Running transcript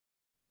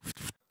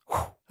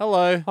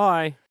Hello.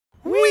 Hi.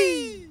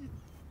 Whee!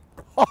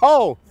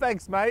 Oh,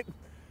 thanks, mate.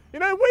 You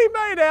know, we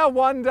made our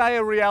one day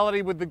a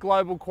reality with the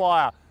Global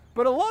Choir,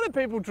 but a lot of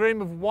people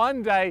dream of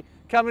one day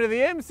coming to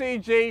the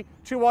MCG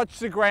to watch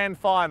the grand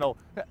final.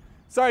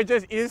 Sorry,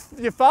 Jess,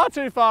 you're far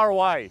too far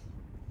away.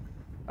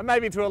 And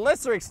maybe to a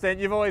lesser extent,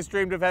 you've always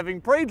dreamed of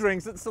having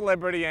pre-drinks at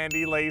celebrity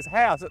Andy Lee's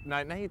house. No,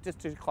 you're just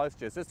too close,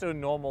 Jess. Just do a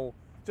normal,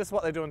 just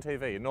what they do on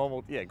TV, a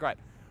normal, yeah, great.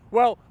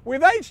 Well,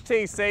 with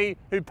HTC,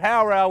 who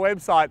power our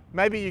website,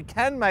 maybe you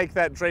can make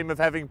that dream of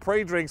having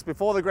pre-drinks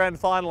before the grand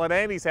final at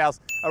Andy's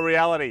house a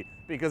reality,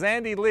 because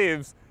Andy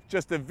lives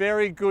just a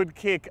very good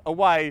kick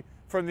away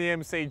from the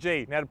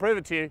MCG. Now, to prove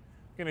it to you, I'm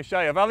going to show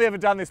you. I've only ever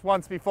done this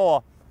once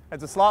before.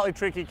 It's a slightly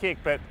tricky kick,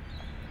 but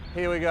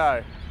here we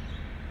go.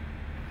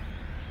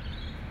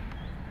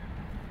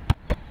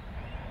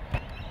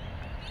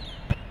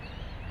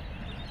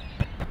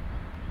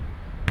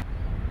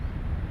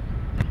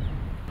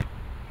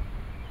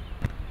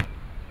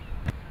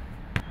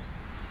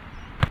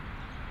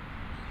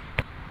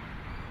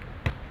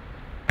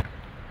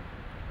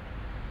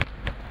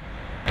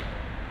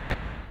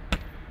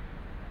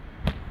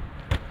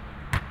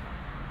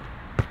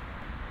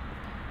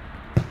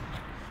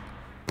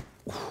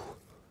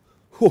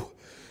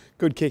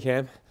 Good kick,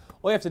 Ham.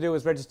 All you have to do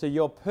is register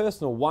your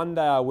personal one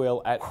day I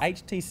will at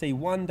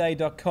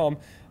htc1day.com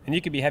and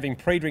you could be having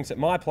pre-drinks at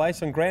my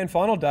place on grand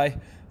final day,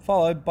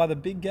 followed by the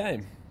big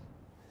game.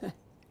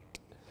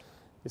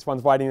 This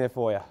one's waiting there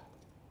for you.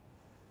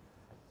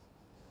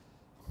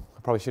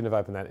 I probably shouldn't have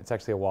opened that. It's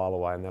actually a while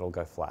away and that'll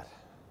go flat.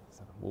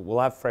 So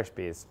we'll have fresh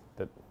beers,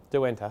 but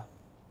do enter.